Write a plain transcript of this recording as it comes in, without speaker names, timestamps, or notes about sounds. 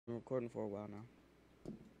Recording for a while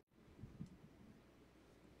now.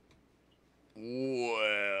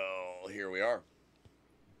 Well, here we are.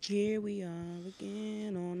 Here we are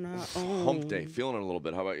again on our own. Hump day. Feeling it a little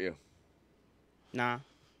bit. How about you? Nah.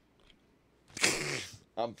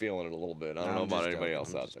 I'm feeling it a little bit. I don't know about anybody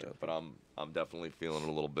else out there, but I'm definitely feeling it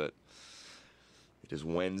a little bit. It is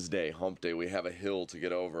Wednesday, hump day. We have a hill to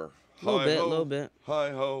get over. A little bit. Hi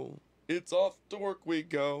ho. It's off to work we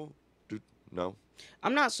go. No.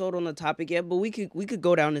 I'm not sold on the topic yet, but we could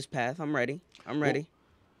go down this path. I'm ready.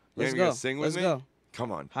 Let's go. Sing with me? Go.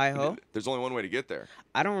 Come on. Hi ho. There's only one way to get there.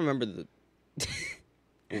 I don't remember the.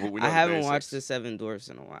 We know I the haven't basics. watched the Seven Dwarfs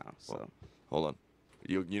in a while, so. Well, hold on.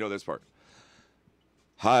 You know this part.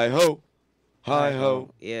 Hi ho. Hi ho.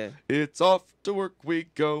 Yeah. It's off to work we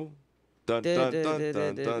go. Dun dun dun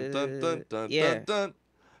dun dun dun dun dun Yeah. dun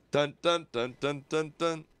dun dun dun dun dun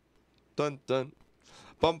dun dun dun.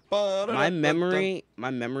 My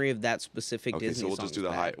memory of that specific Okay, Disney so we'll song just do is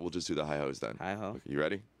the high. bad. We'll just do the high hos then. Hi ho. Okay, you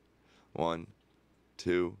ready? 1,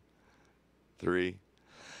 2, 3.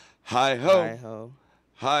 Hi ho. Hi ho.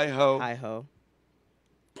 Hi ho. Hi ho.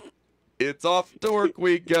 It's off to work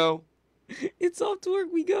we go. It's off to work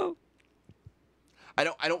we go. I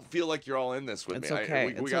don't feel like you're all in this with It's me.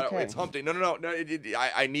 okay. We got okay. It's hump day. No.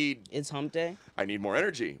 I need. It's hump day. I need more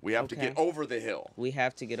energy. We have to Okay. get over the hill. We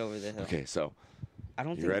have to get over the hill. Okay, so I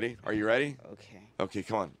don't you think. ready? Are you ready? Okay. Okay,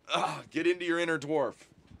 come on. Get into your inner dwarf.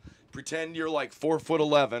 Pretend you're like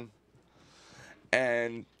 4'11",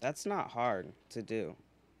 and That's not hard to do.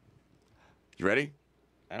 you ready?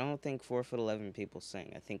 I don't think 4'11" people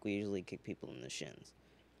sing. I think we usually kick people in the shins.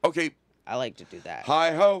 Okay. I like to do that.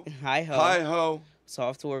 Hi ho. Hi ho. Hi ho. So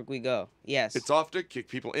off to work we go. Yes. It's off to kick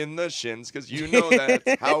people in the shins because you know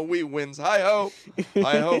that's how we wins. Hi ho.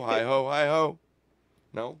 Hi ho. Hi ho. Hi ho.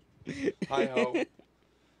 No. Hi ho.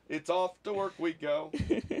 It's off to work we go.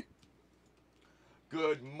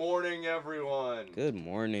 Good morning, everyone. Good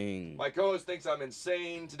morning. My co-host thinks I'm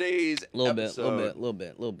insane. Today's Little episode.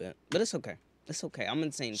 bit. But it's okay. It's okay. I'm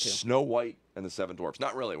insane too. Snow White and the Seven Dwarfs.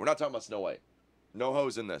 Not really. We're not talking about Snow White. No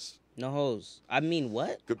hoes in this. No hoes. I mean,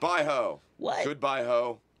 what? Goodbye, ho. What? Goodbye,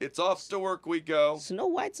 ho. It's off to work we go. Snow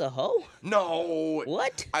White's a hoe? No.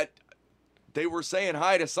 What? They were saying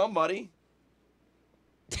hi to somebody.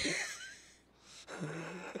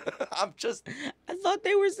 I'm just. I thought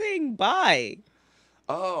they were saying bye.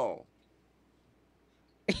 Oh.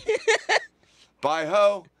 Bye,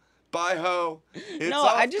 ho. Bye, ho. It's No,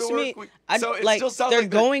 off I to just work mean, so it like, still sounds they're like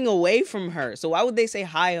going away from her. So why would they say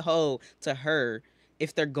hi ho to her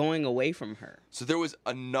if they're going away from her? So there was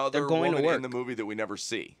another going to woman in work. the movie that we never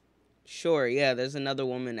see. Sure, yeah, there's another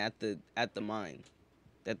woman at the mine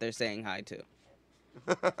that they're saying hi to.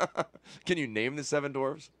 Can you name the Seven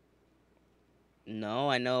Dwarfs? No,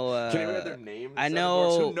 I know. Can anyone have their name? I Seven know.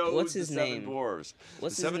 Dwarfs? Who knows What's the his Seven name? Dwarves?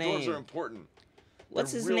 What's the his Seven name? Dwarves are important.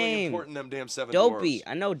 What's They're his really name? important, them damn Seven Dopey. Dwarves.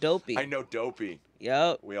 I know Dopey. I know Dopey.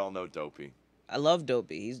 Yup. We all know Dopey. I love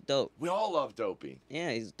Dopey. He's dope. We all love Dopey.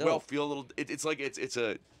 Yeah, he's We all dope. feel a little. It's like it's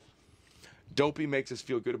a. Dopey makes us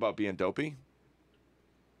feel good about being dopey.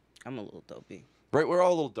 I'm a little dopey. Right, we're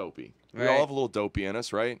all a little dopey. We all Right. have a little dopey in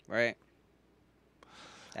us, right? Right?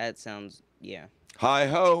 That sounds, yeah. Hi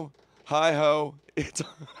ho, hi ho. It's.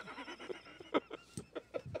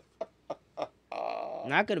 I'm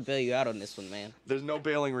not going to bail you out on this one, man. There's no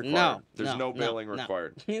bailing required. No. There's no bailing no.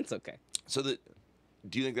 required. It's okay. So do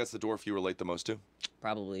you think that's the dwarf you relate the most to?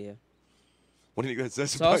 Probably, yeah. What do you think that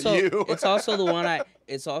says It's about also, you? it's also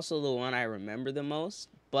the one I remember the most,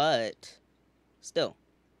 but still.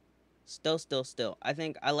 I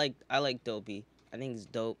think I like Dopey. I think he's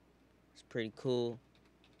dope. He's pretty cool.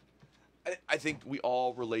 I think we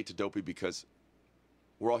all relate to Dopey because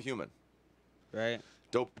we're all human. Right?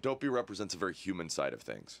 Dopey represents a very human side of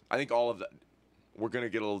things. I think all of that. We're gonna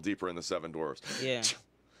get a little deeper in the Seven Dwarfs. Yeah.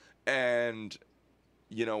 And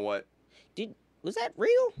you know what? Was that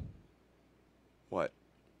real? What?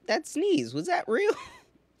 That sneeze, was that real?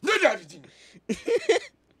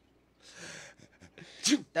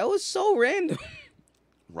 That was so random.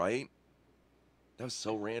 Right? That was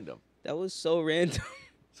so random. That was so random.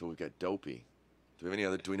 So we got Dopey. Do we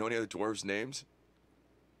know any other dwarves' names?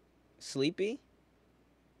 Sleepy?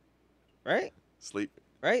 Right? Sleep.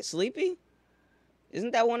 Right? Sleepy?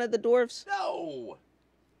 Isn't that one of the dwarfs? No.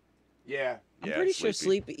 Yeah. I'm pretty sure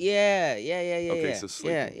Sleepy. Yeah. Okay, so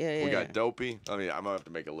Sleepy. Yeah. We got Dopey. I mean, I'm gonna have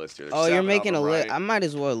to make a list here. There's Oh, you're 7 making of a them, list. right? I might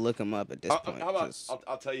as well look them up at this point. How about 'cause-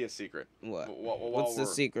 I'll tell you a secret. What? While What's the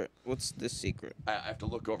we're- secret? What's the secret? I have to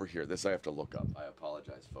look over here. This I have to look up. I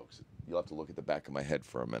apologize, folks. You'll have to look at the back of my head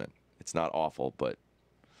for a minute. It's not awful, but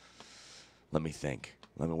let me think.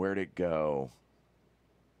 Where'd it go?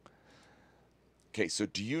 Okay, so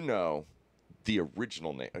do you know the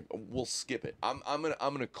original name? We'll skip it. I'm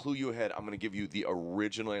gonna clue you ahead. I'm gonna give you the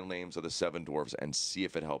original names of the seven dwarves and see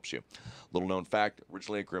if it helps you. Little known fact: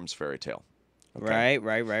 originally a Grimm's fairy tale. Okay.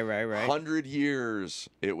 Right. 100 years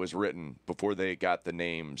it was written before they got the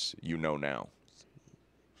names you know now.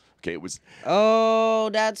 Okay, it was. Oh,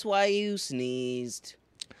 that's why you sneezed.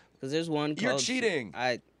 Because there's one You're called... cheating.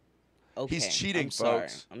 Okay, He's cheating, I'm sorry.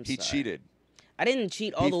 folks. I'm He sorry. cheated. I didn't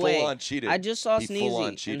cheat all He the full way. on cheated. I just saw He full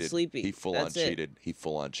on Sneezy cheated. and Sleepy. He full That's on it. cheated. He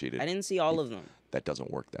full on cheated. I didn't see all of them. That doesn't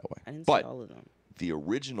work that way. I didn't see But all of them. the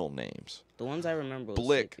original names: The ones I remember was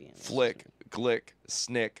Blick, Sleepy and Flick, Glick,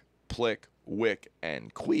 Snick, Plick, Wick,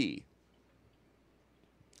 and Quee.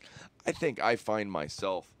 I think I find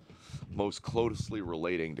myself most closely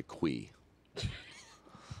relating to Quee.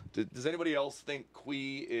 Does anybody else think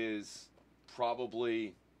Quee is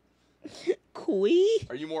probably... Quee?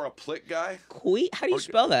 Are you more a Plick guy? Quee? How do you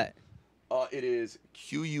spell that? It is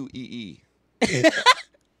Quee.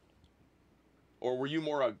 Or were you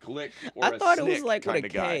more a Glick or I a thought it was Snick like with a kind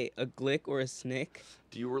of guy? K. A glick or a snick?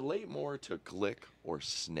 Do you relate more to Glick or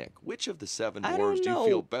Snick? Which of the seven I dwarves don't do you know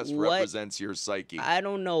feel best what- represents your psyche? I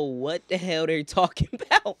don't know what the hell they're talking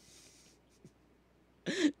about.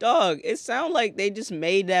 Dog, it sounds like they just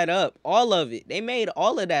made that up. All of it. They made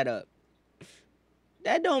all of that up.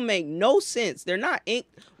 That don't make no sense. They're not ink.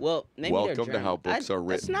 Well, maybe they're Welcome to German. how books are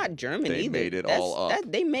That's written. not German They either. made it That's, all up.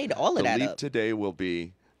 they made all of The that leap up. today will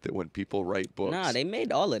be that when people write books, Nah, they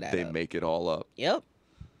made all of that they up. make it all up. Yep.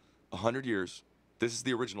 100 years. This is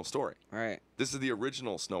the original story. Right. This is the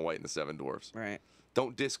original Snow White and the Seven Dwarfs. Right.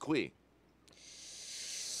 Don't diss Quee.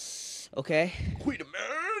 Okay. Quee the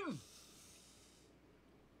man!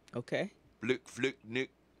 Okay. Blick, flick, nick,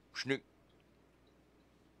 schnick.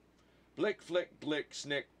 Blick, flick, blick,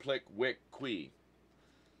 snick, plick, wick, Quee.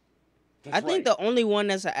 That's I think right. the only one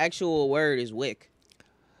that's an actual word is wick.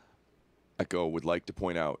 Echo would like to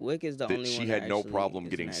point out Wick is the that only she one had that no actually problem is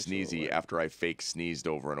getting an actual sneezy word. after I fake sneezed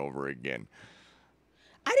over and over again.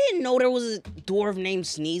 I didn't know there was a dwarf named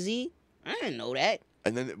Sneezy. I didn't know that.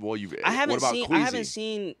 And then, well, you've. I haven't what about seen. Queasy? I haven't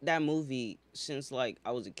seen that movie since like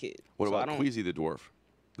I was a kid. What So I about don't- Queasy the dwarf?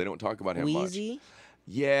 They don't talk about him much. Queasy?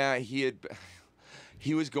 Yeah, he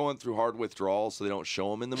was going through hard withdrawals, so they don't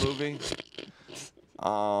show him in the movie.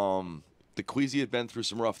 The Queasy had been through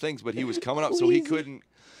some rough things, but he was coming up, so he Queasy. couldn't.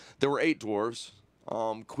 There were 8 dwarves.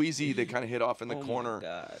 Queasy, they kind of hit off in the Oh my corner.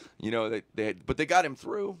 God. You know, but they got him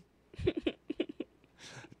through.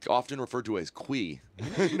 Often referred to as Quee.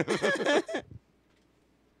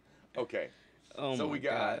 Okay, Oh So my we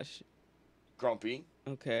got- gosh. Grumpy.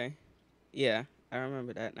 Okay. Yeah, I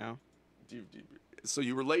remember that now. So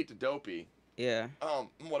you relate to Dopey. Yeah,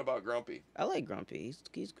 What about Grumpy? I like Grumpy.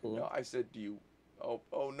 He's cool. No, I said, do you?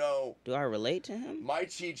 Oh no. Do I relate to him? My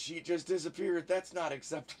cheat sheet just disappeared. That's not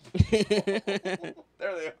acceptable. There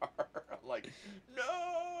they are. I'm like, no.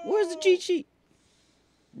 Where's the cheat sheet?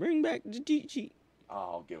 Bring back the cheat sheet.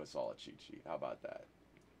 I'll give us all a cheat sheet. How about that?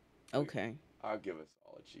 Okay. I'll give us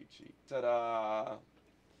all a cheat sheet. Ta-da.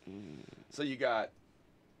 So you got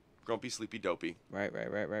Grumpy, Sleepy, Dopey. Right.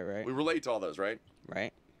 We relate to all those, right?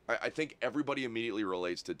 Right. I think everybody immediately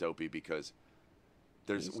relates to Dopey because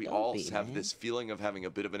He's we all Dopey, have man. this feeling of having a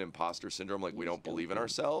bit of an imposter syndrome, like we He's don't believe in Dopey.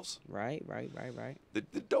 ourselves. Right. The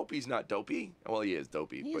Dopey's not dopey. Well, he is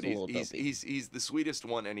dopey, He's but a little dopey. he's the sweetest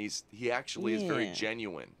one, and he actually is very Yeah.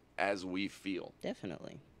 genuine, as we feel.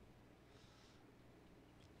 Definitely.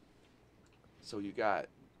 So you got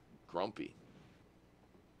Grumpy.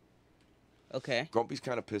 Okay. Grumpy's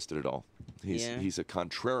kind of pissed at it all. Yeah. He's a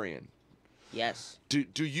contrarian. Yes. Do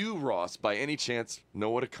you, Ross, by any chance know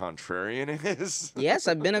what a contrarian is? Yes,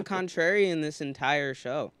 I've been a contrarian this entire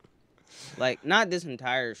show. Like, not this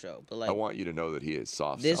entire show, but like I want you to know that he is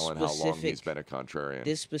soft this selling how long he's specific- been a contrarian.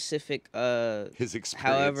 this specific His experience.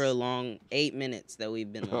 however long 8 minutes that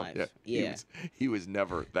we've been Oh, live. yeah. He was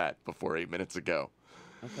never that before 8 minutes ago.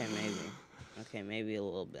 Okay, maybe. Okay, maybe a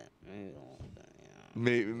little bit. Maybe a little bit. Yeah.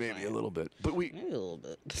 Maybe a little bit. But Maybe a little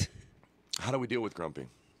bit. how do we deal with Grumpy?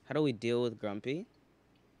 How do we deal with Grumpy?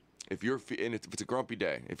 If it's a grumpy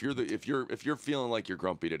day, if you're feeling like you're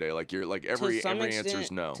grumpy today, like you're like every To some answer's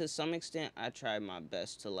extent- no. To some extent, I try my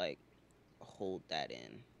best to like hold that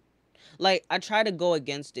in. Like I try to go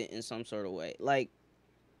against it in some sort of way. Like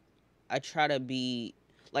I try to be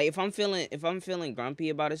like if I'm feeling grumpy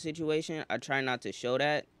about a situation, I try not to show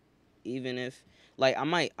that, even if like I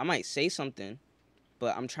might say something,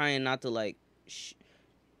 but I'm trying not to like.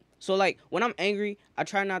 So like when I'm angry, I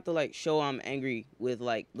try not to like show I'm angry with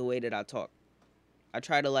like the way that I talk. I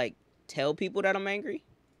try to like tell people that I'm angry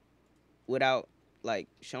without like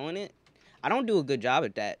showing it. I don't do a good job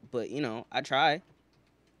at that, but you know, I try.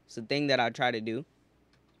 It's a thing that I try to do.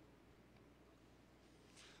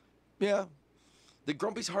 Yeah. The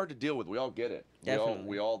grumpy's hard to deal with. We all get it. Definitely.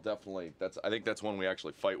 We all definitely. I think that's one we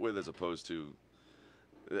actually fight with, as opposed to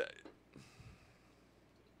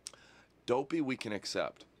dopey. We can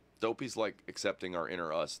accept. Dopey's like accepting our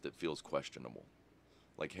inner us that feels questionable.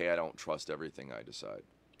 Like, hey, I don't trust everything I decide.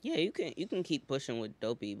 Yeah, you can keep pushing with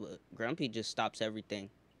dopey, but grumpy just stops everything.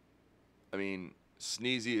 I mean,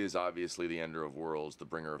 Sneezy is obviously the ender of worlds, the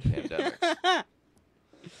bringer of pandemics.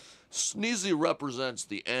 Sneezy represents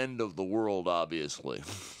the end of the world, obviously.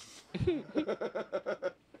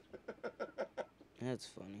 That's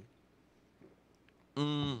funny.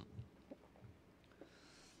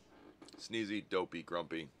 Sneezy, dopey,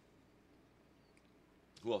 grumpy.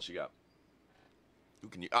 Who else you got? Who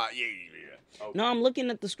can you? Yeah. Okay. No, I'm looking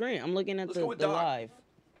at the screen. I'm looking at Let's the go with Doc. live.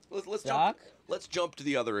 Let's Doc? Let's jump to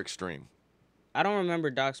the other extreme. I don't remember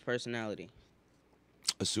Doc's personality.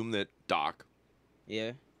 Assume that Doc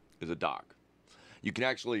Yeah. is a Doc. You can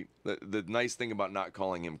actually, the nice thing about not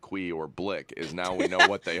calling him Quee or Blick is now we know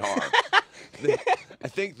what they are. I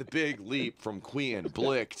think the big leap from Quee and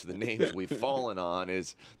Blick to the names we've fallen on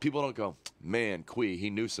is people don't go, man, Quee, he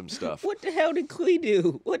knew some stuff. What the hell did Quee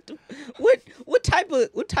do? What type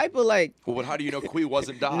of like Well, but how do you know Quee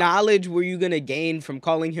wasn't Doc? knowledge were you gonna gain from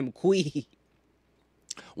calling him Quee?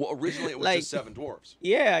 Well, originally it was Like- just seven dwarves.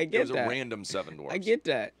 Yeah, I It get was that. a random seven dwarves. I get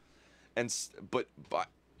that. But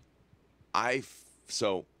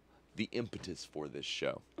so the impetus for this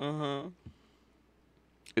show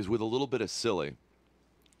is with a little bit of silly.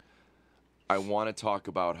 I want to talk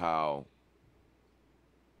about how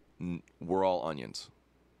we're all onions.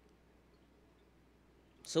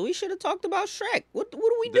 So we should have talked about Shrek. What are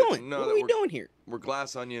we doing? no, what that are we we're- doing here? We're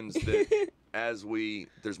glass onions that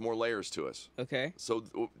there's more layers to us. Okay. So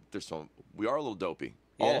we are a little dopey.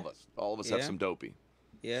 All Yeah. of us. All of us have Yeah. some dopey.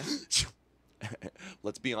 Yeah.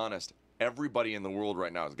 Let's be honest. Everybody in the world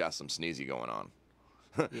right now has got some sneezy going on.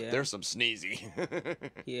 Yeah. There's some sneezy.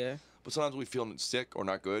 Yeah. But sometimes we feel sick or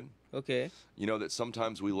not good. Okay. You know that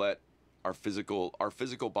sometimes we let our physical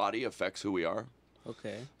body affects who we are.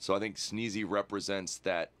 Okay. So I think sneezy represents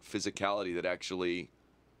that physicality that actually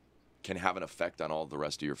can have an effect on all the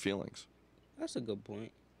rest of your feelings. That's a good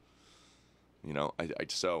point. You know,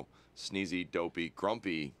 so sneezy, dopey,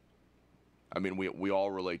 grumpy. I mean, we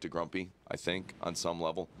all relate to grumpy, I think, on some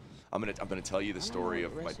level. I'm gonna tell you the story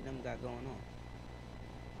of what the rest of them got going on.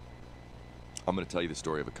 I'm gonna tell you the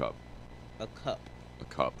story of a cup. A cup, A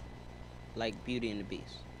cup. like Beauty and the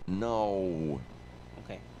Beast. No.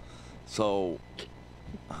 Okay. So,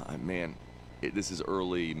 man, this is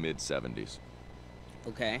early mid 70s.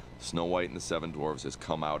 Okay. Snow White and the Seven Dwarfs has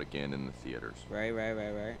come out again in the theaters. Right.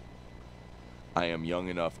 I am young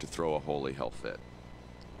enough to throw a holy hell fit.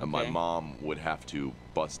 And my Okay. mom would have to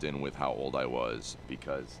bust in with how old I was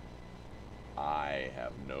because I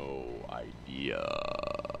have no idea.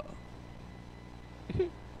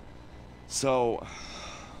 So,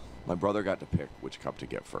 my brother got to pick which cup to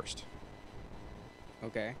get first.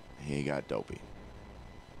 Okay. He got Dopey.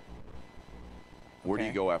 Where do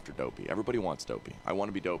you Okay. go after Dopey? Everybody wants Dopey. I want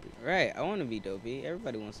to be Dopey. Right. I want to be dopey.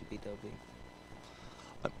 Everybody wants to be dopey.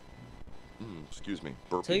 Excuse me.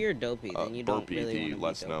 Burpee. Till you're dopey, then you don't Burpee, really want the to be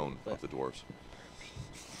less dopey. known But of the dwarves.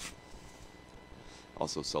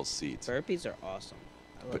 Also sells seeds. burpees are awesome.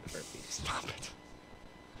 I love But- burpees. Stop it.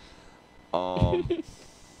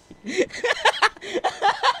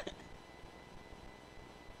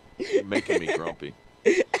 You're making me grumpy.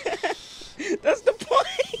 That's the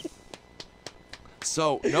point.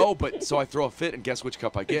 So I throw a fit and guess which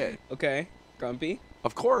cup I get. Okay. Grumpy.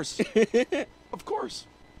 Of course. Of course.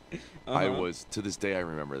 I Uh-huh. was, to this day I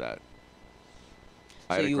remember that.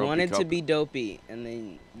 I So had a you grumpy wanted to cup. be dopey, and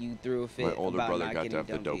then you threw a fit older about brother not got to getting have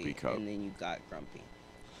the dopey cup. and then you got grumpy.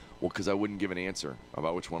 Well, because I wouldn't give an answer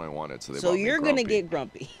about which one I wanted, so they So bought me you're gonna grumpy. get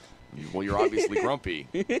grumpy. Well, you're obviously grumpy.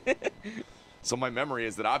 So my memory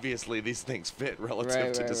is that obviously these things fit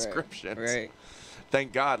relative to descriptions. Right.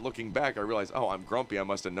 Thank God, looking back, I realized, oh, I'm grumpy. I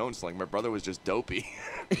must have known something. My brother was just dopey.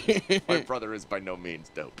 My brother is by no means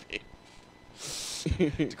dopey.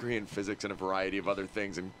 Degree in physics and a variety of other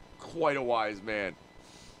things, and quite a wise man.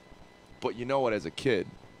 But you know what? As a kid,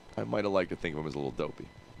 I might have liked to think of him as a little dopey.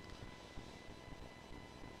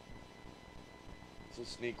 So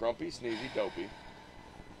grumpy, sneezy, dopey,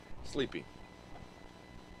 sleepy.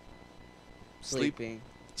 Sleeping.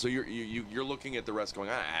 So you're looking at the rest, going,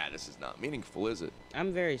 this is not meaningful, is it?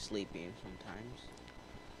 I'm very sleepy sometimes.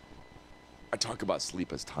 I talk about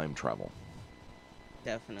sleep as time travel.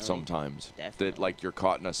 Definitely. Sometimes that Definitely. like you're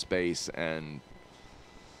caught in a space and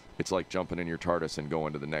it's like jumping in your TARDIS and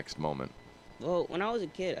going to the next moment. Well, when I was a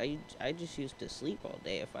kid, I just used to sleep all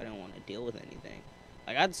day if I didn't want to deal with anything.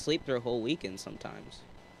 Like I'd sleep through a whole weekend sometimes,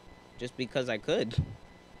 just because I could.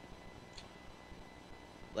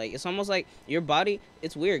 Like it's almost like your body.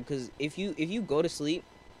 It's weird because if you go to sleep,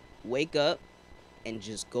 wake up, and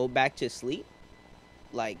just go back to sleep,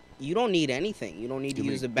 like you don't need anything. You don't need to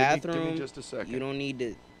use the Give me bathroom. just a second. You don't need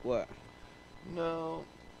to what? No.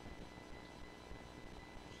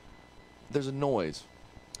 There's a noise.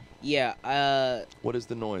 Yeah. What is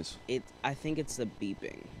the noise? I think it's the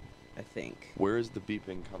beeping. I think. Where is the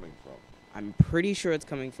beeping coming from? I'm pretty sure it's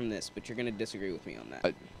coming from this, but you're gonna disagree with me on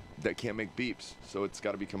that. That can't make beeps, so it's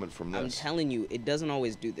got to be coming from this. I'm telling you, it doesn't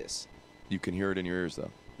always do this. You can hear it in your ears,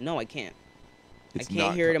 though. No, I can't. It's I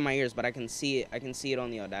can't hear it in my ears, but I can see it. I can see it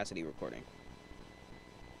on the Audacity recording.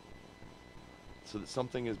 So that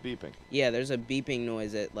something is beeping. Yeah, there's a beeping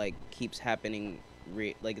noise that like keeps happening.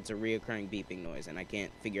 Like it's a reoccurring beeping noise, and I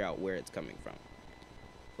can't figure out where it's coming from.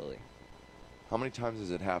 Fully. How many times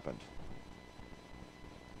has it happened?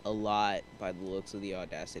 A lot by the looks of the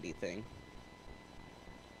Audacity thing.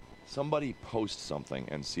 Somebody post something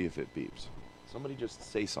and see if it beeps. Somebody just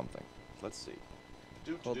say something. Let's see.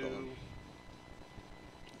 Hold on.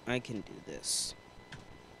 I can do this.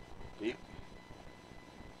 Beep.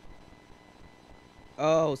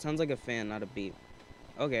 Oh, sounds like a fan, not a beep.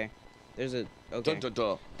 Okay. There's a okay. Dun, dun,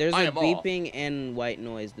 dun. There's I a am off. beeping and white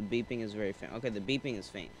noise. The beeping is very faint. Okay, the beeping is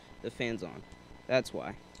faint. The fan's on. That's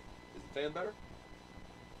why. Is the fan better?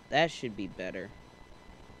 That should be better.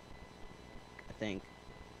 I think.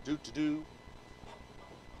 Do.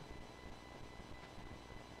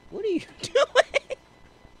 What are you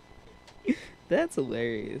doing? That's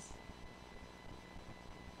hilarious.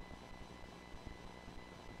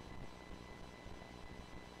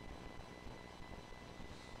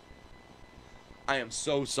 I am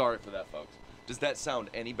so sorry for that, folks. Does that sound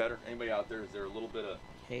any better? Anybody out there? Is there a little bit of...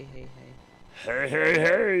 Hey.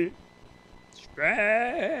 Hey.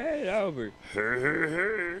 Straight over.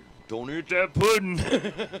 Hey. Don't eat that pudding.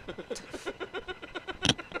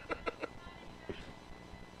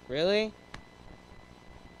 Really?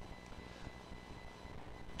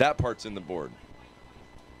 That part's in the board.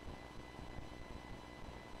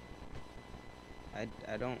 I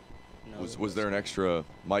don't know. Was there an extra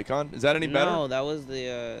mic on? Is that any better? No, that was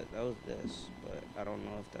this, but I don't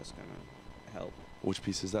know if that's gonna help. Which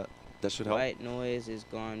piece is that? That should help. White noise is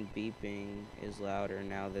gone. Beeping is louder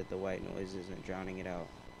now that the white noise isn't drowning it out.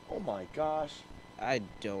 Oh my gosh. I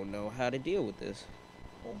don't know how to deal with this.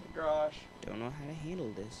 Oh my gosh. Don't know how to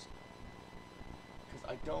handle this. Because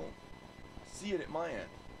I don't see it at my end.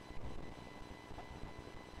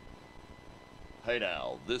 Hey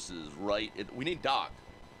now, this is right. We need Doc.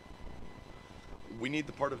 We need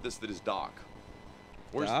the part of this that is Doc.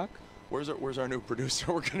 Doc? Where's our new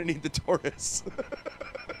producer? We're gonna need the Taurus.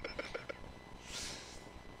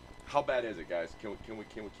 How bad is it, guys? Can we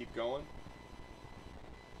keep going?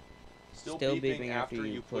 Still beeping after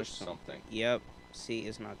you push something. Yep. See,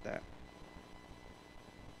 it's not that.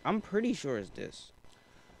 I'm pretty sure it's this.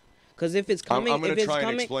 Because if it's coming, I'm going to try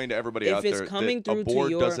and explain to everybody out there that a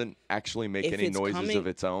board doesn't actually make any noises of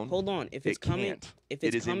its own. Hold on. If it's coming, if it's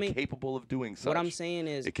it is coming, incapable of doing such. what I'm saying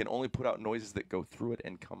is, it can only put out noises that go through it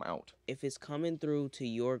and come out. if it's coming through to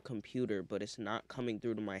your computer, but it's not coming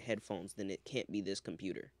through to my headphones, then it can't be this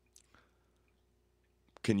computer.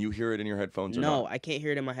 Can you hear it in your headphones or No, not? I can't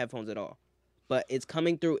hear it in my headphones at all. But it's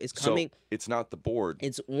coming through. It's coming. So it's not the board.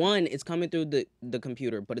 It's coming through the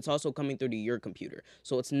computer, but it's also coming through to your computer.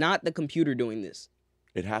 So it's not the computer doing this.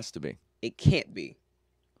 It has to be. It can't be.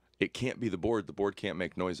 It can't be the board. The board can't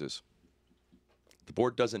make noises. The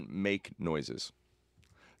board doesn't make noises.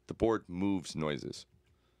 The board moves noises.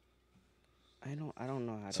 I don't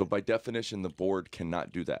know how to. So by definition, the board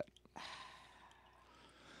cannot do that.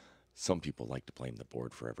 Some people like to blame the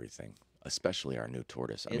board for everything, especially our new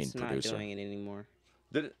tortoise. It's not producer. doing it anymore.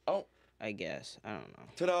 Did it? Oh. I guess. I don't know.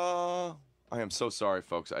 Ta-da! I am so sorry,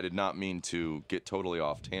 folks. I did not mean to get totally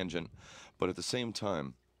off tangent, but at the same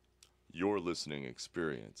time, your listening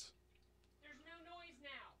experience. There's no noise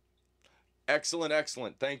now.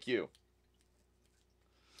 Excellent. Thank you.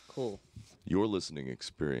 Cool. Your listening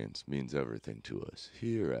experience means everything to us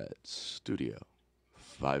here at Studio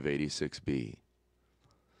 586B.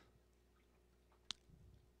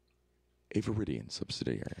 A Viridian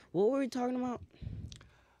subsidiary. What were we talking about?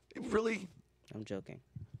 Really? I'm joking.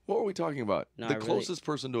 What were we talking about? No, the closest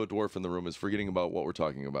person to a dwarf in the room is forgetting about what we're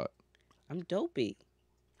talking about. I'm dopey.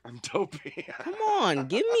 I'm dopey. Come on,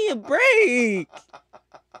 give me a break.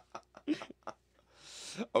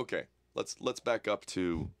 Okay, let's back up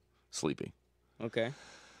to Sleepy. Okay.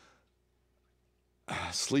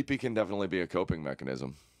 Sleepy can definitely be a coping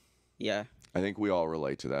mechanism. Yeah, I think we all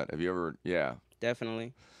relate to that. Have you ever? Yeah.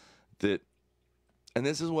 definitely. That. And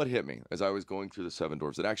this is what hit me as I was going through the seven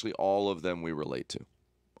dwarfs. That actually all of them we relate to.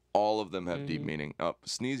 All of them have deep Hmm. meaning.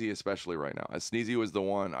 Sneezy especially right now. Sneezy was the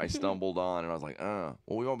one I stumbled on, and I was like, Well,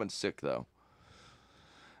 we've all been sick though.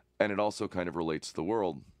 And it also kind of relates to the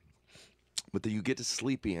world. But then you get to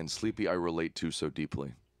Sleepy, and Sleepy I relate to so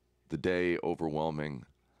deeply. The day overwhelming,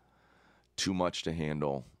 too much to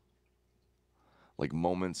handle. Like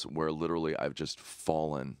moments where literally I've just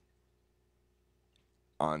fallen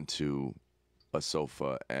onto a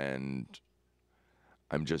sofa and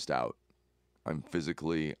I'm just out. I'm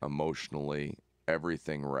physically, emotionally,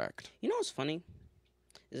 everything wrecked. You know what's funny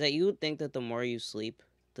is that you would think that the more you sleep,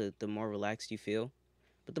 the more relaxed you feel,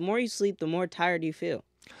 but the more you sleep, the more tired you feel.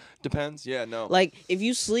 Depends. Yeah, no. Like if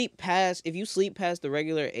you sleep past the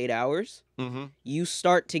regular 8 hours, Mm-hmm. you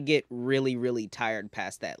start to get really really tired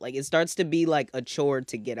past that. Like it starts to be like a chore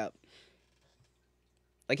to get up.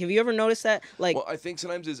 Like have you ever noticed that? Like Well, I think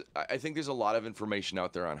sometimes I think there's a lot of information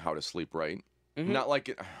out there on how to sleep right. mhm. Not like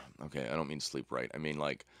it. Okay, I don't mean sleep right. I mean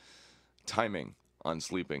like timing on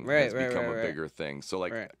sleeping Right, has right, become right, a right. bigger thing. So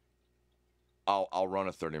like Right. I'll run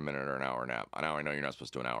a 30-minute or an hour nap. Now I know you're not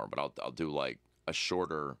supposed to do an hour, but I'll do like a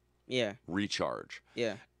shorter Yeah. recharge,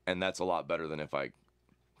 Yeah. and that's a lot better than if I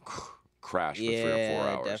crash for 3 or 4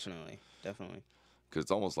 Yeah, hours. definitely. Definitely. Because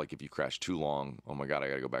it's almost like if you crash too long, oh my god, I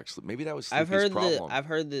gotta go back to sleep. Maybe that was I've Sleepy's heard problem. I've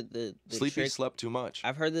heard that the Sleepy trick slept too much.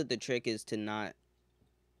 I've heard that the trick is to not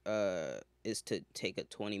is to take a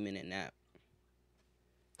 20-minute nap.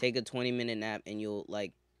 Take a 20-minute nap and you'll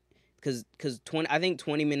like cuz 20 I think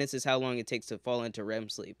 20 minutes is how long it takes to fall into REM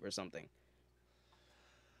sleep or something.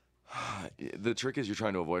 The trick is you're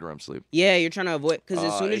trying to avoid REM sleep. Yeah, you're trying to avoid cuz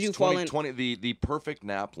as soon as It's you fall 20, in 20 the perfect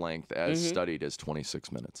nap length as Mhm. studied is 26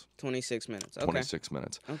 minutes. 26 minutes. Okay. 26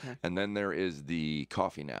 minutes. Okay. And then there is the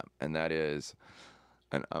coffee nap, and that is,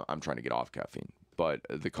 and I'm trying to get off caffeine, but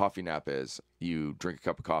the coffee nap is you drink a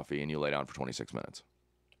cup of coffee and you lay down for 26 minutes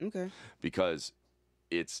Okay. because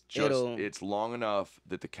It'll it's long enough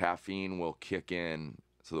that the caffeine will kick in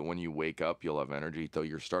so that when you wake up you'll have energy, though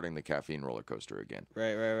you're starting the caffeine roller coaster again.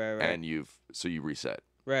 right. And you reset.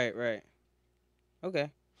 Right.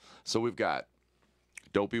 Okay. So we've got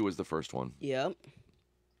Dopey was the first one, Yep.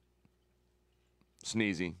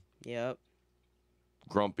 Sneezy, Yep.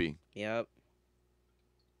 Grumpy, Yep.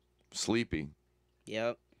 Sleepy.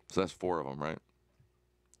 Yep. So that's 4 of them, right?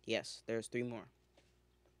 Yes, there's 3 more.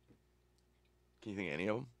 Can you think of any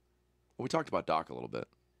of them? Well, we talked about Doc a little bit.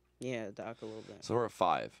 Yeah, Doc a little bit. So we're at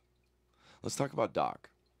 5. Let's talk about Doc.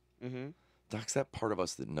 Mhm. Doc's that part of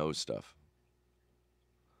us that knows stuff.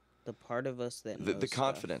 The part of us that The knows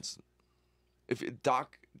confidence. If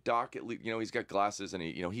Doc, at least, he's got glasses and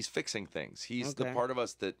he's fixing things. He's the Okay. part of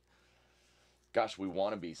us that, gosh, we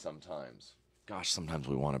want to be sometimes. Gosh, sometimes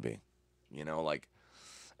we want to be. Like,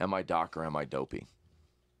 am I Doc or am I Dopey?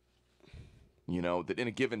 That in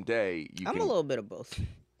a given day you I'm can. a little bit of both.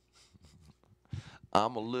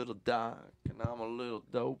 I'm a little Doc and I'm a little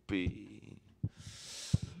Dopey.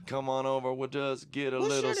 Come on over, we'll just get a What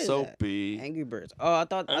little shirt is soapy. that? Angry Birds. Oh, I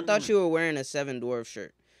thought you were wearing a Seven Dwarf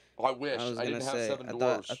shirt. Oh, I wish I was I gonna didn't have say. 7 I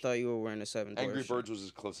dwarves. thought you were wearing a Seven Dwarf Angry shirt. Birds was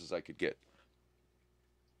as close as I could get.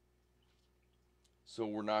 So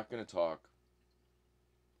we're not going to talk.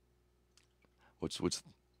 What's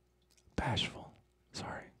bashful?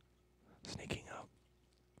 Sorry, sneaking up.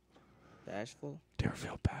 Bashful. Dare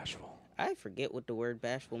feel bashful. I forget what the word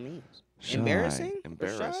bashful means. Shy. Embarrassing? Or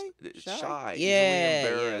Embarrassed. Shy? Shy. Yeah.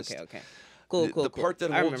 Easily embarrassed. Yeah. Okay. Cool. The part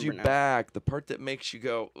that I holds you remember now. back, the part that makes you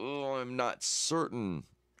go, "Oh, I'm not certain."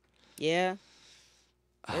 Yeah.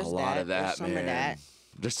 A There's lot that. of that, There's some man. of that.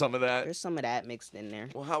 There's some of that. There's some of that mixed in there.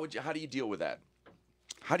 Well, how do you deal with that?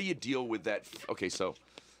 How do you deal with that? Okay, so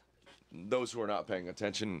those who are not paying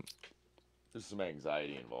attention, there's some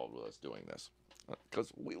anxiety involved with us doing this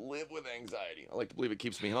because we live with anxiety. I like to believe it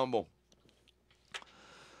keeps me humble.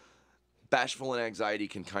 Bashful and anxiety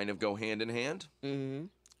can kind of go hand in hand, Mm-hmm.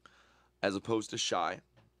 as opposed to shy.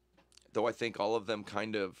 Though I think all of them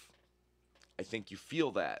kind of, I think you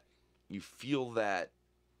feel that. You feel that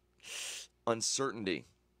uncertainty.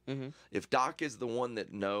 Mm-hmm. If Doc is the one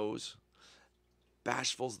that knows,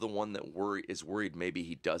 Bashful's the one that is worried maybe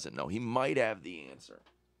he doesn't know. He might have the answer.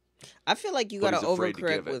 I feel like you But gotta he's afraid to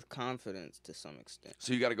overcorrect give it. with confidence to some extent.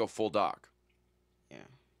 So you got to go full Doc. Yeah.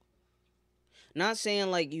 Not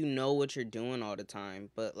saying like you know what you're doing all the time,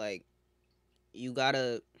 but like you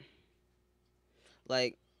gotta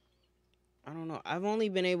like I don't know. I've only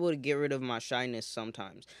been able to get rid of my shyness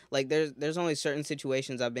sometimes. Like there's only certain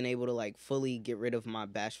situations I've been able to like fully get rid of my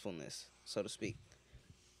bashfulness, so to speak.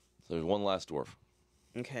 There's one last dwarf.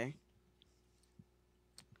 Okay.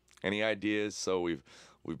 Any ideas? So we've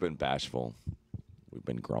been bashful. We've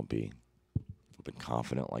been grumpy. We've been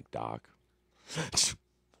confident like Doc.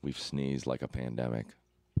 We've sneezed like a pandemic.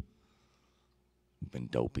 We've been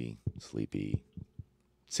dopey, sleepy.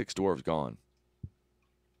 6 dwarves gone.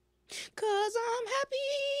 'Cause I'm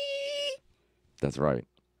happy. That's right.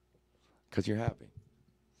 Because you're happy.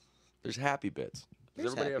 There's happy bits. Does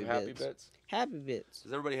There's everybody have happy happy bits. bits? Happy bits.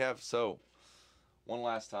 Does everybody have? So, one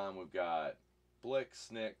last time we've got Blick,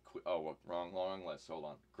 Snick. Oh, wrong list. Hold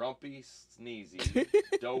on. Grumpy, Sneezy,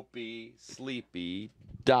 Dopey, Sleepy,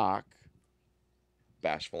 Doc,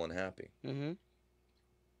 Bashful, and Happy. Mm-hmm.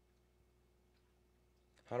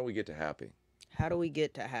 How do we get to happy? How do we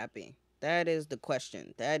get to happy? That is the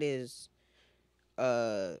question. That is,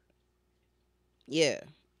 yeah.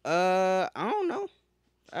 I don't know.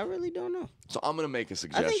 I really don't know. So I'm gonna make a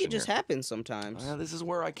suggestion. I think it just here. happens sometimes. This is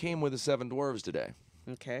where I came with the 7 dwarves today.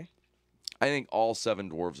 Okay. I think all 7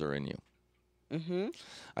 dwarves are in you. Mm-hmm.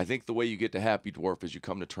 I think the way you get to happy dwarf is you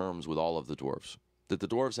come to terms with all of the dwarves. That the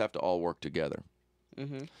dwarves have to all work together.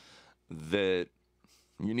 Mm-hmm. That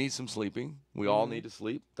you need some sleeping. We all need to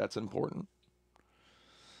sleep. That's important.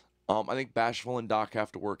 I think Bashful and Doc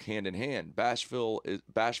have to work hand in hand. Bashful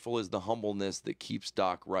is the humbleness that keeps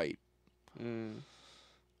Doc right.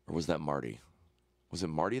 Or was that Marty? Was it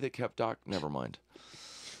Marty that kept Doc? Never mind.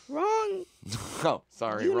 Wrong. Oh,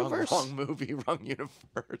 sorry. Universe. Wrong movie, wrong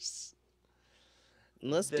universe.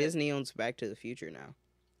 Unless Disney owns Back to the Future now.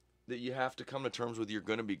 That you have to come to terms with. You're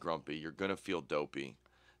going to be grumpy. You're going to feel dopey.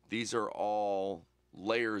 These are all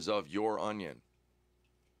layers of your onion.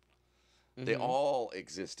 They all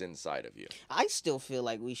exist inside of you. I still feel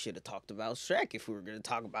like we should have talked about Shrek if we were going to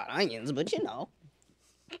talk about onions, but you know.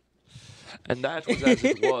 And that was as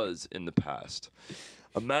it was in the past.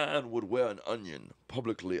 A man would wear an onion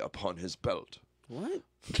publicly upon his belt. What?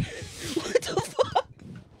 What the fuck?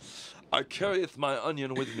 I carrieth my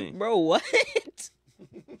onion with me. Bro, what?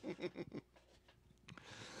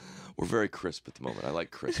 We're very crisp at the moment. I like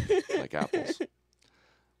crisp, like apples.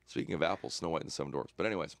 Speaking of apples, Snow White and the 7 Dwarfs. But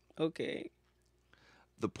anyways, Okay.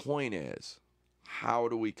 the point is, how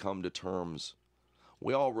do we come to terms?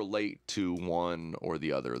 We all relate to one or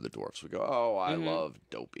the other of the dwarfs. We go, oh, I love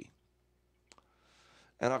Dopey.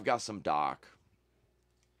 And I've got some Doc.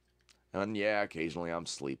 And yeah, occasionally I'm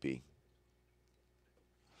sleepy.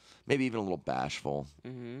 Maybe even a little bashful.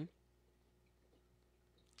 Mm-hmm.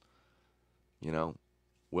 You know,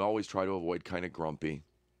 we always try to avoid kind of grumpy.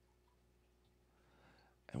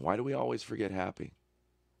 And why do we always forget happy?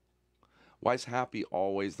 Why is happy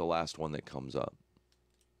always the last one that comes up?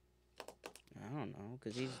 I don't know,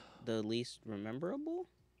 because he's the least rememberable?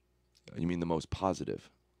 You mean the most positive?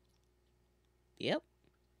 Yep.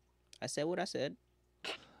 I said what I said.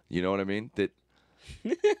 You know what I mean? That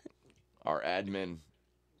our admin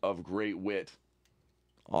of great wit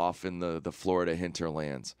off in the Florida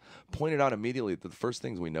hinterlands pointed out immediately that the first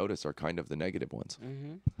things we notice are kind of the negative ones.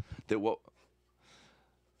 Mm-hmm. That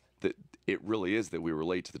it really is that we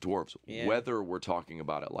relate to the dwarves, Yeah. whether we're talking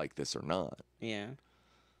about it like this or not. Yeah.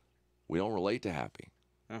 We don't relate to happy.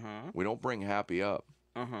 Uh-huh. We don't bring happy up.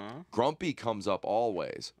 Uh-huh. Grumpy comes up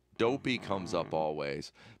always. Dopey comes up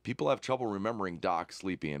always. People have trouble remembering Doc,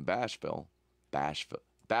 Sleepy, and Bashville. Bashville.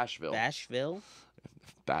 Bashville?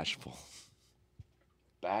 Bashful.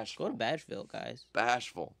 Go to Bashville, guys.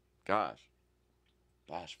 Bashful. Gosh.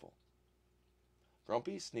 Bashful.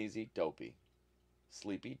 Grumpy, Sneezy, Dopey.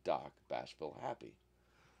 Sleepy, Doc, Bashful, Happy.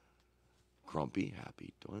 Grumpy,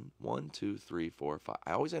 Happy. 1, 2, 3, 4, 5.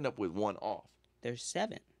 I always end up with 1 off. There's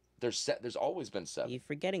 7. There's always been 7. You're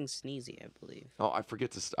forgetting Sneezy, I believe. Oh, I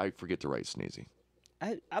forget to write Sneezy.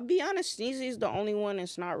 I'll be honest, Sneezy is the only one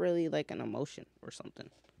that's not really like an emotion or something.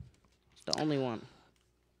 It's the only one.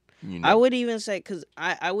 You know, I would even say, because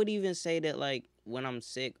I would even say that, like, when I'm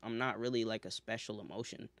sick, I'm not really, like, a special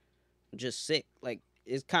emotion. I'm just sick. Like,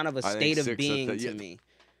 it's kind of a I think state of sick's being yeah. to me.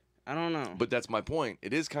 I don't know. But that's my point.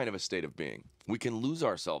 It is kind of a state of being. We can lose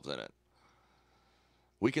ourselves in it.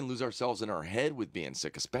 We can lose ourselves in our head with being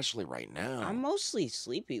sick, especially right now. I'm mostly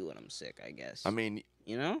sleepy when I'm sick, I guess. I mean,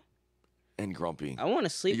 you know? and grumpy. I want to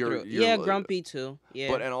sleep through. you're Yeah, grumpy too.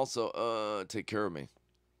 Yeah. But and also, take care of me.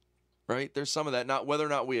 Right? There's some of that. Not whether or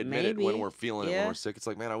not we admit it when we're feeling it when we're sick. It's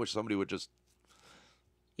like, man, I wish somebody would just.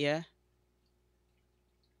 Yeah.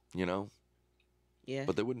 You know. Yeah.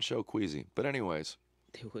 But they wouldn't show queasy. But anyways.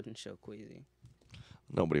 They wouldn't show queasy.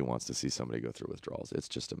 Nobody wants to see somebody go through withdrawals. It's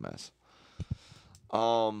just a mess.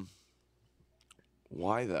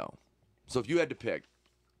 Why though? So if you had to pick,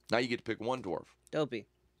 now you get to pick one dwarf. Dopey.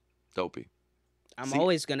 Dopey. I'm See,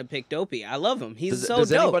 always gonna pick Dopey. I love him. He's so does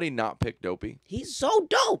dope. anybody not pick Dopey? He's so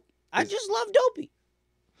dope. I Is- just love Dopey.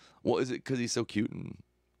 Well, is it because he's so cute and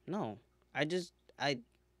No, I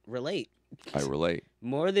relate I relate?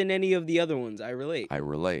 more than any of the other ones. I relate. I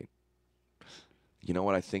relate. You know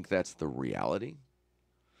what? I think that's the reality.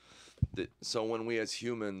 So when we as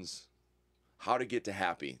humans, how to get to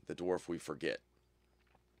happy, the dwarf we forget,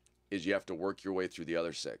 is you have to work your way through the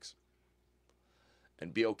other 6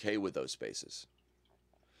 and be okay with those spaces.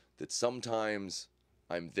 That sometimes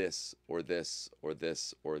I'm this or this or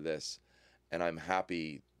this or this, and I'm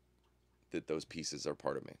happy that those pieces are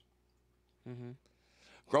part of me. Mm-hmm.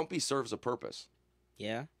 Grumpy serves a purpose.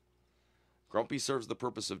 Yeah. Grumpy serves the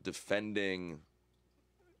purpose of defending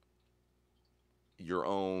your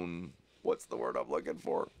own. What's the word I'm looking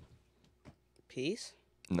for? Peace.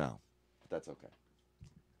 No, that's okay.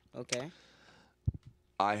 Okay.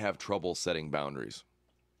 I have trouble setting boundaries.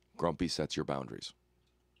 Grumpy sets your boundaries.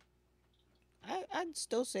 I'd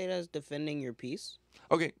still say that's defending your peace.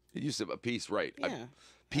 Okay, you said a peace, right? Yeah.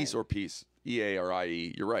 Peace or peace,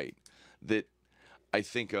 EARIE. You're right. That I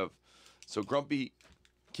think of. So Grumpy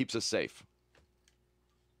keeps us safe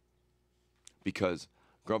because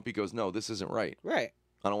Grumpy goes, no, this isn't right. Right.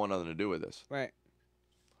 I don't want nothing to do with this. Right.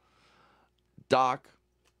 Doc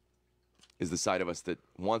is the side of us that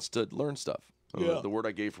wants to learn stuff. Yeah. The word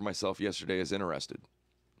I gave for myself yesterday is interested.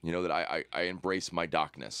 You know, that I embrace my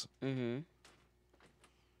Docness. Mm-hmm.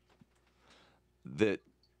 That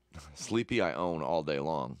Sleepy I own all day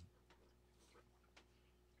long.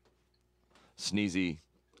 Sneezy,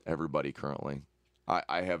 everybody currently.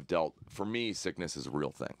 I have dealt, for me, sickness is a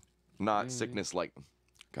real thing. Not sickness like,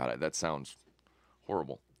 God, that sounds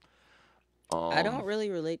horrible. I don't really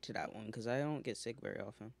relate to that one because I don't get sick very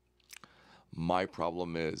often. My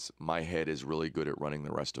problem is my head is really good at running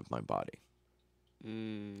the rest of my body.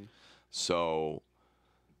 Mm. So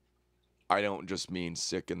I don't just mean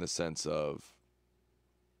sick in the sense of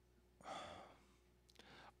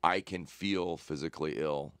I can feel physically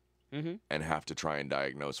ill Mm-hmm. and have to try and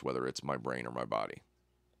diagnose whether it's my brain or my body.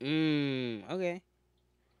 Okay.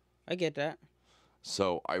 I get that.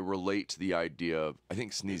 So I relate to the idea of, I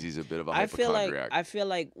think Sneezy's a bit of a I feel like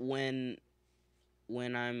hypochondriac. when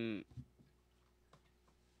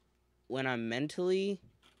I'm mentally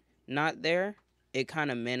not there, it kind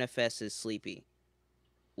of manifests as sleepy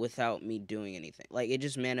without me doing anything. Like it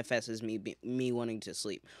just manifests as me wanting to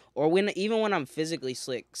sleep. Or even when I'm physically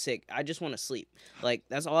sick, I just want to sleep. Like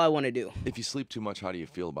that's all I want to do. If you sleep too much, how do you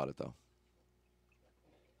feel about it though?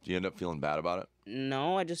 Do you end up feeling bad about it?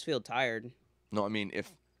 No, I just feel tired. No, I mean,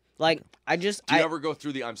 if Like do you ever go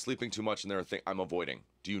through the I'm sleeping too much and there are things I'm avoiding?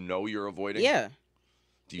 Do you know you're avoiding? Yeah.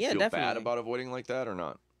 Do you Yeah, feel bad definitely. about avoiding like that or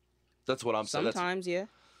not? That's what I'm saying. Sometimes, yeah.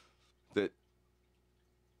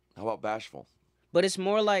 How about bashful? But it's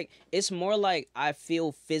more like I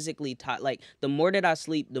feel physically tired. Like the more that I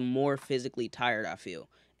sleep, the more physically tired I feel,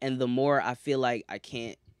 and the more I feel like I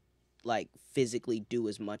can't like physically do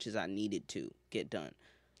as much as I needed to get done.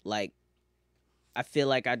 Like I feel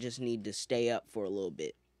like I just need to stay up for a little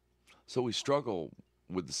bit. So we struggle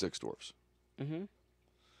with the 6 dwarfs Mhm.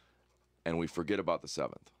 and we forget about the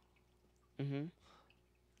 7th. Mhm.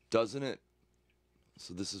 Doesn't it?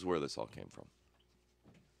 So this is where this all came from.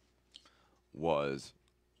 Was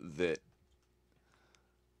that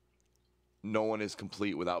no one is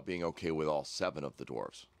complete without being okay with all 7 of the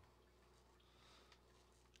dwarves.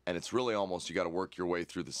 And it's really almost you got to work your way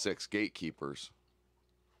through the 6 gatekeepers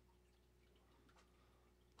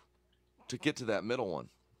to get to that middle one.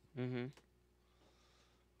 Mhm.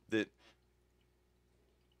 That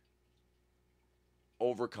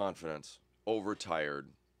overconfidence, overtired,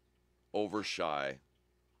 over shy,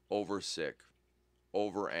 over sick,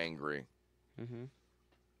 over angry, Mhm.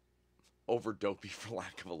 over dopey, for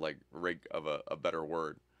lack of a better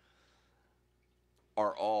word,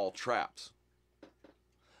 are all traps.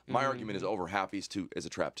 My argument is over happy is a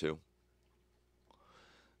trap too.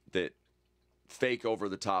 That fake over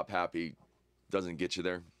the top happy doesn't get you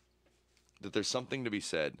there. That there's something to be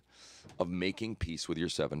said of making peace with your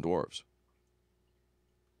 7 dwarves.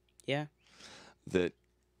 Yeah. That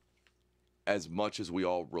as much as we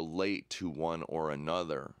all relate to one or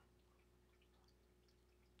another,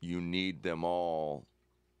 you need them all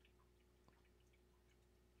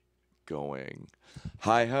going,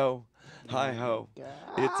 hi ho,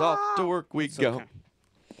 it's off to work we It's go. okay.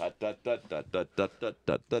 Da da da da da da da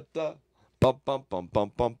da da da. Bum bum bum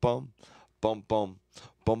bum bum bum bum bum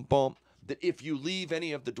bum bum. That if you leave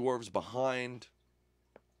any of the dwarves behind,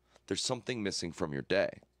 there's something missing from your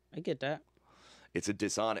day. I get that. It's a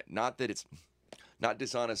dishonest, not that it's not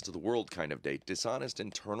dishonest to the world kind of day, dishonest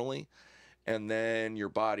internally, and then your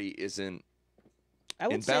body isn't I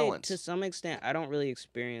in would say balance. to some extent, I don't really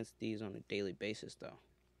experience these on a daily basis, though.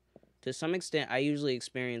 To some extent, I usually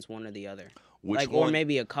experience one or the other, Which or one?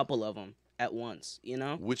 maybe a couple of them at once. You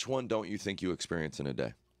know, Which one don't you think you experience in a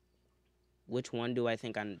day? which one do I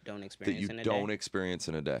think I don't That experience you in a don't day? experience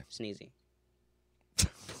in a day. Sneezy.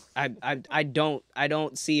 I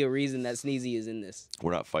don't see a reason that Sneezy is in this.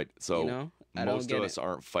 We're not fighting. So You know, I don't most get of it. us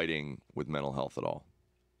aren't fighting with mental health at all.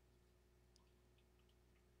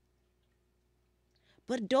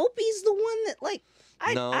 But Dopey's the one that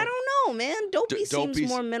I No. don't know, man. Dopey seems Dopey's-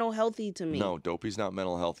 more mental healthy to me. No, Dopey's not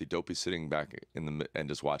mental healthy. Dopey's sitting back in the and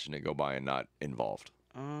just watching it go by and not involved.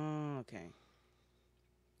 Oh, okay.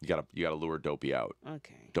 You gotta lure Dopey out.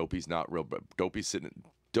 Okay. Dopey's not real, but Dopey's sitting.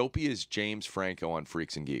 Dopey is James Franco on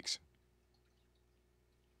Freaks and Geeks.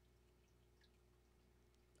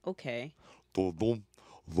 Okay.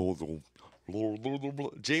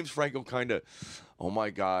 James Franco kind of. Oh my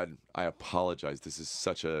God! I apologize. This is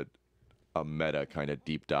such a meta kind of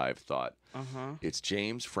deep dive thought. Uh-huh. It's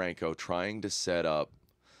James Franco trying to set up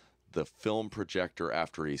the film projector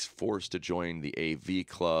after he's forced to join the AV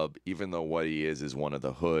club, even though what he is one of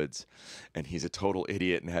the hoods, and he's a total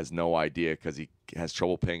idiot and has no idea because he has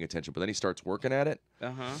trouble paying attention. But then he starts working at it,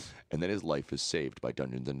 Uh-huh. and then his life is saved by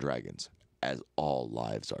Dungeons and Dragons, as all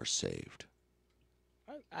lives are saved.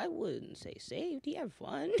 I wouldn't say saved. He had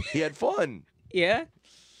fun. He had fun. Yeah.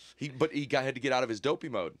 But he had to get out of his dopey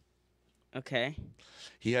mode. Okay.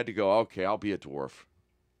 He had to go, okay, I'll be a dwarf.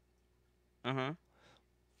 Uh-huh.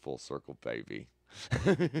 Full circle, baby.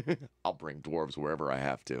 I'll bring dwarves wherever I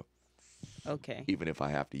have to, Okay. even if I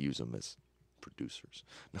have to use them as producers.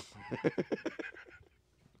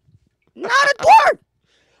 Not a dwarf!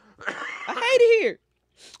 I hate it here.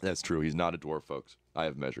 That's true. He's not a dwarf, folks. I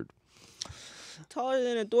have measured. Taller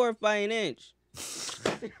than a dwarf by an inch.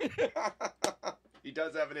 He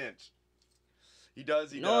does have an inch. He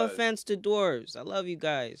does. No offense to dwarves. I love you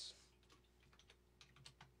guys.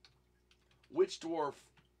 Which dwarf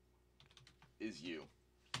is you?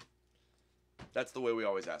 That's the way we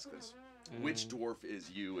always ask this. Which dwarf is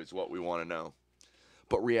you is what we want to know.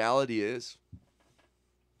 But reality is,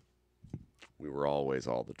 we were always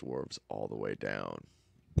all the dwarves all the way down.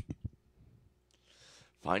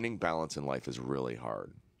 Finding balance in life is really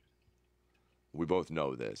hard. We both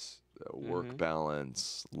know this. Work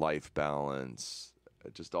balance, life balance,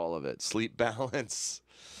 just all of it. Sleep balance.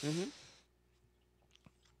 Mm-hmm.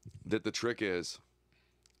 That the trick is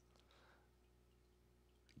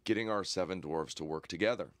getting our 7 dwarves to work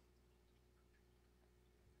together.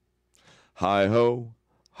 Hi ho,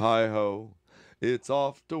 it's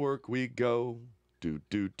off to work we go. Do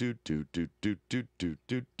do do do do do do do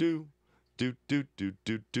do do do do do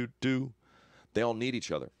do do do. They all need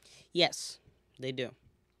each other. Yes, they do.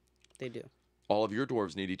 They do. All of your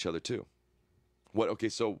dwarves need each other too. Okay,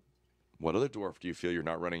 so what other dwarf do you feel you're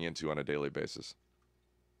not running into on a daily basis?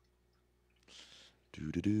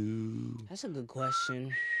 Do do do. That's a good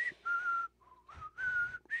question.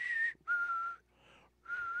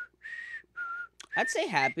 I'd say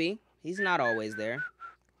Happy. He's not always there.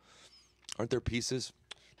 Aren't there pieces?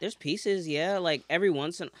 There's pieces, yeah. Like every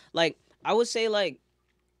once in, like I would say, like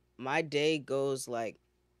my day goes like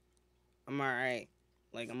I'm all right.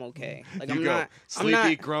 Like I'm okay. Like You I'm go not sleepy, I'm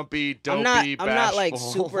not, grumpy, dopey, I'm not like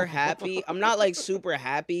bashful. super happy. I'm not like super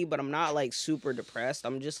happy, but I'm not like super depressed.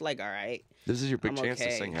 I'm just like all right, This is your big I'm chance to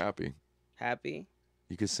okay. sing happy. happy.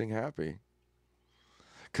 You can sing happy.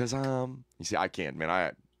 Cause you see, I can't, man.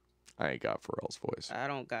 I ain't got Pharrell's voice. I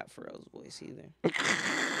don't got Pharrell's voice either.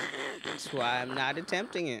 That's why I'm not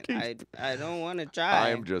attempting it. I don't want to try. I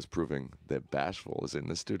am just proving that Bashful is in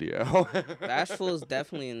the studio. Bashful is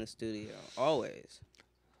definitely in the studio, always.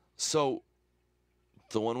 So,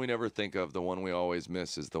 the one we never think of, the one we always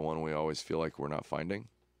miss, is the one we always feel like we're not finding.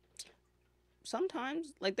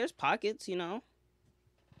 Sometimes, like there's pockets, you know.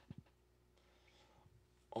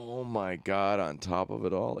 Oh my God! On top of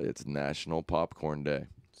it all, it's National Popcorn Day.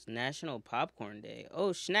 It's National Popcorn Day.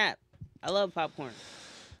 Oh snap! I love popcorn.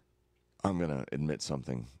 I'm gonna admit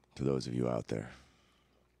something to those of you out there.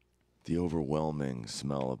 The overwhelming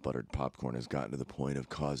smell of buttered popcorn has gotten to the point of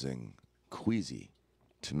causing Queasy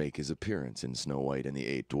to make his appearance in Snow White and the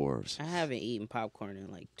 8 Dwarves. I haven't eaten popcorn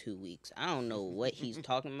in like 2 weeks. I don't know what he's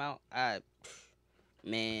talking about.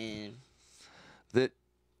 Man. That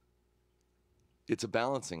it's a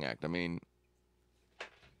balancing act. I mean,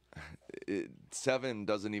 7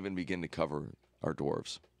 doesn't even begin to cover our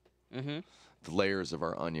dwarves. Mm-hmm. The layers of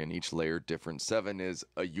our onion, each layer different. 7 is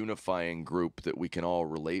a unifying group that we can all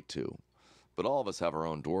relate to. But all of us have our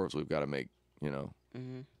own dwarves we've got to make,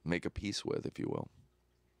 make a peace with, if you will.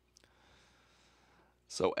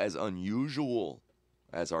 So as unusual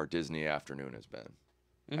as our Disney afternoon has been,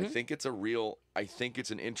 I Mhm. think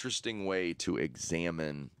it's an interesting way to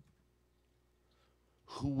examine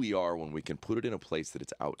who we are when we can put it in a place that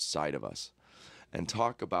it's outside of us and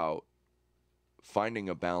talk about finding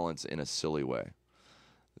a balance in a silly way.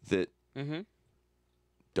 That Mhm.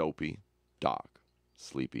 dopey, doc,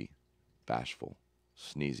 sleepy, bashful,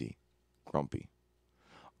 sneezy, grumpy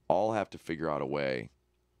all have to figure out a way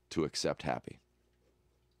to accept happy.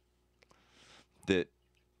 That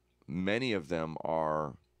many of them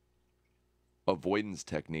are avoidance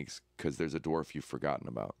techniques because there's a dwarf you've forgotten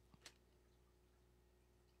about.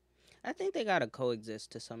 I think they gotta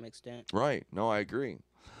coexist to some extent. Right. No, I agree.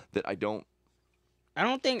 That I don't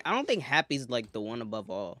think happy's like the one above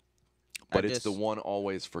all. I but it's the just one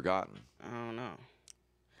always forgotten. I don't know.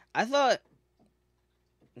 I thought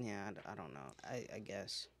yeah, I don't know. I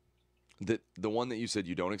guess. That the one that you said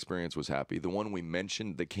you don't experience was happy. The one we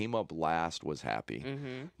mentioned that came up last was happy.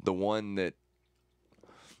 Mhm. The one that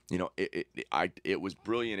it was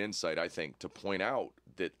brilliant insight, I think, to point out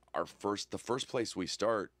that the first place we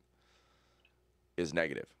start is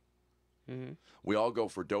negative. Mhm. We all go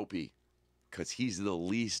for dopey because he's the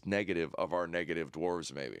least negative of our negative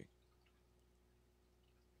dwarves, maybe.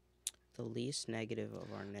 The least negative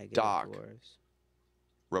of our negative Doc dwarves.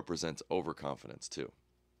 represents overconfidence too.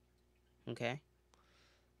 Okay.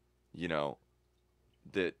 You know,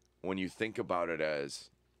 that when you think about it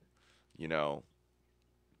as, you know,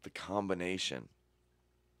 the combination,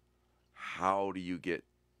 how do you get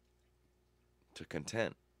to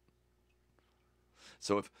content?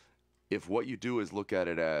 So if what you do is look at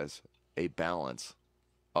it as a balance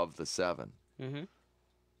of the seven, Mhm.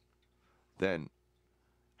 then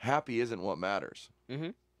happy isn't what matters.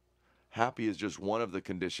 Mhm. Happy is just one of the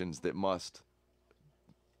conditions that must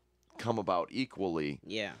come about equally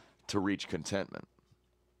Yeah. to reach contentment.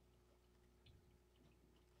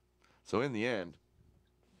 So in the end,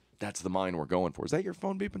 that's the mind we're going for. Is that your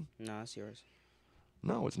phone beeping? No, it's yours.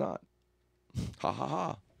 No, it's not. Ha ha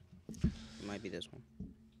ha. It might be this one.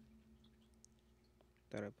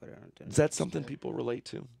 Thought I put it on. Is that something people relate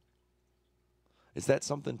to? Is that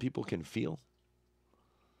something people can feel?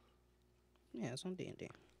 Yeah, it's on D&D.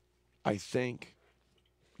 I think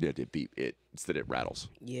it beep. It's that it rattles.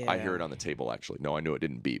 Yeah. I hear it on the table actually. No, I knew it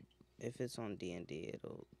didn't beep. If it's on D&D,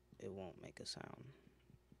 it won't make a sound.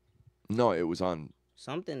 No, it was on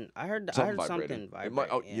Something I heard. something I heard vibrating. something It vibrate. might,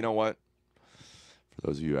 oh, Yeah. you know what? For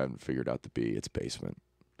those of you who haven't figured out the B, it's basement.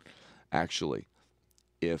 Actually,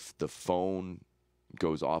 if the phone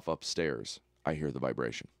goes off upstairs, I hear the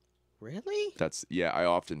vibration. Really? I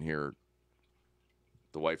often hear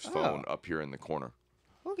the wife's phone Oh. up here in the corner.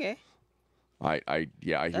 Okay. I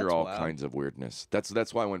hear That's all wild. kinds of weirdness.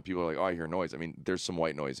 That's why when people are like, "Oh, I hear noise." I mean, there's some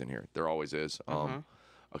white noise in here. There always is.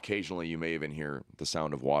 Occasionally, you may even hear the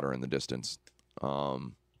sound of water in the distance.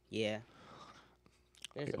 Yeah.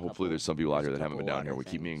 Hopefully, there's some people out here that haven't been down here. water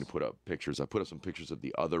We keep meaning to things. put up pictures. I put up some pictures of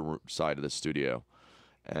the other side of the studio,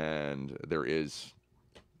 and there is,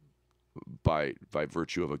 by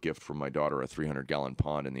virtue of a gift from my daughter, a 300-gallon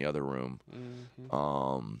pond in the other room.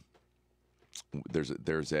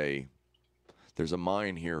 There's a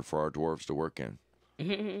mine here for our dwarves to work in.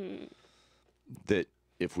 That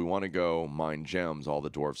if we want to go mine gems, all the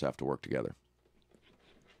dwarves have to work together.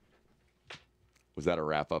 Was that a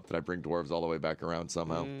wrap up? Did I bring dwarves all the way back around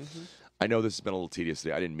somehow? I know this has been a little tedious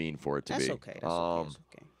today. I didn't mean for it to That's be. okay. That's okay. That's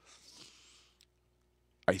okay.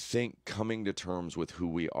 I think coming to terms with who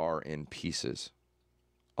we are in pieces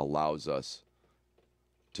allows us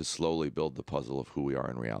to slowly build the puzzle of who we are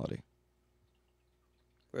in reality.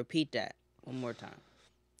 Repeat that one more time.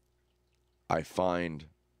 I find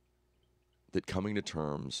that coming to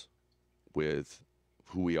terms with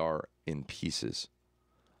who we are in pieces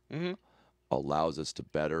allows us to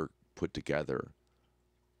better put together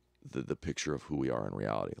the picture of who we are in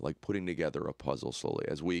reality, like putting together a puzzle slowly.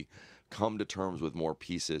 As we come to terms with more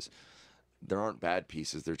pieces, there aren't bad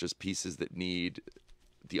pieces. They're just pieces that need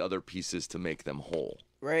the other pieces to make them whole.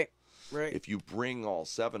 Right. Right. If you bring all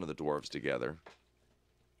 7 of the dwarves together,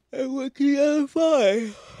 They work together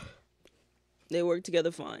fine. They work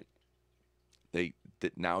together fine.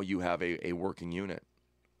 that now you have a working unit,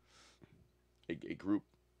 a group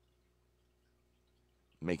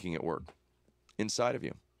making it work inside of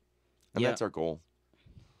you. And that's our goal.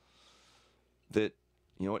 That,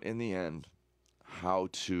 you know what, in the end, how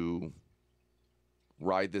to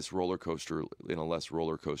ride this roller coaster in a less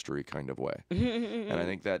roller coastery kind of way. And I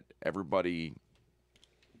think that everybody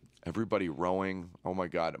rowing, oh my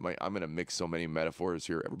God, I'm going to mix so many metaphors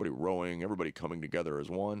here. Everybody rowing, everybody coming together as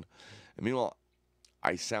one. And meanwhile,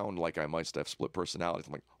 I sound like I must have split personalities.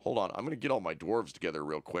 I'm like, hold on, I'm going to get all my dwarves together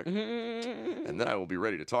real quick, and then I will be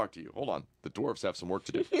ready to talk to you. Hold on, the dwarves have some work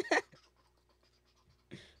to do.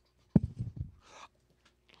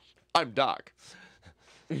 I'm Doc.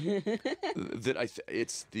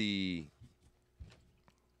 It's the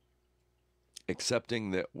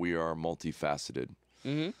accepting that we are multifaceted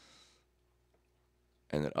Mhm.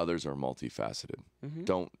 and that others are multifaceted. Mhm.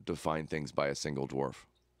 Don't define things by a single dwarf.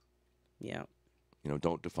 Yeah. You know,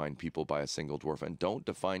 don't define people by a single dwarf, and don't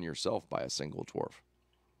define yourself by a single dwarf.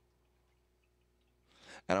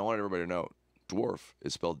 And I want everybody to know, dwarf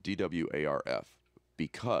is spelled DWARF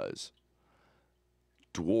because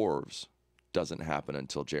dwarves doesn't happen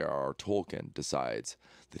until J.R.R. Tolkien decides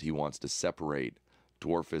that he wants to separate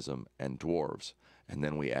dwarfism and dwarves, and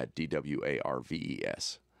then we add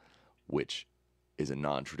DWARVES, which is a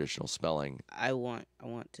non-traditional spelling. I want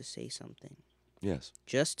to say something Yes.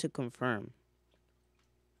 just to confirm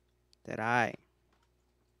that I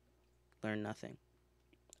learned nothing.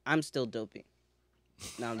 I'm still dopey.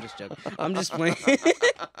 No, I'm just joking. I'm just playing.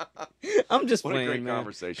 I'm just What playing, a great man.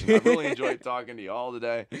 conversation. I really enjoyed talking to you all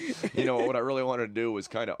today. You know, what I really wanted to do was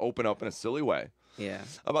kind of open up in a silly way Yeah.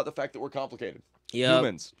 about the fact that we're complicated. Yep.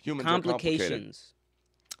 Humans are complicated. Complications.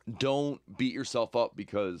 Don't beat yourself up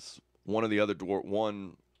because one of the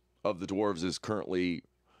dwarves is currently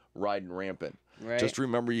riding rampant. Right. Just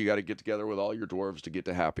remember, you got to get together with all your dwarves to get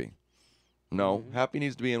to happy. No, happy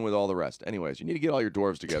needs to be in with all the rest. Anyways, you need to get all your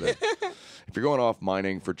dwarves together. If you're going off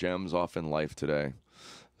mining for gems off in life today.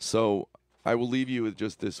 So I will leave you with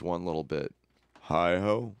just this one little bit. Hi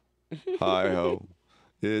ho, hi ho,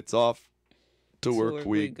 it's off to work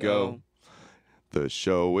we go. The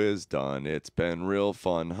show is done. It's been real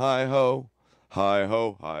fun. Hi ho, hi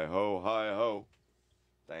ho, hi ho, hi ho.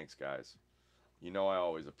 Thanks, guys. You know I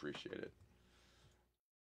always appreciate it.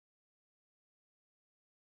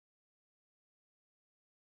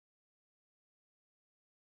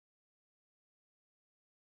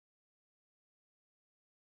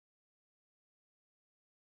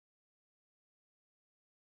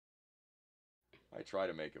 I try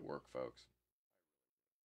to make it work, folks.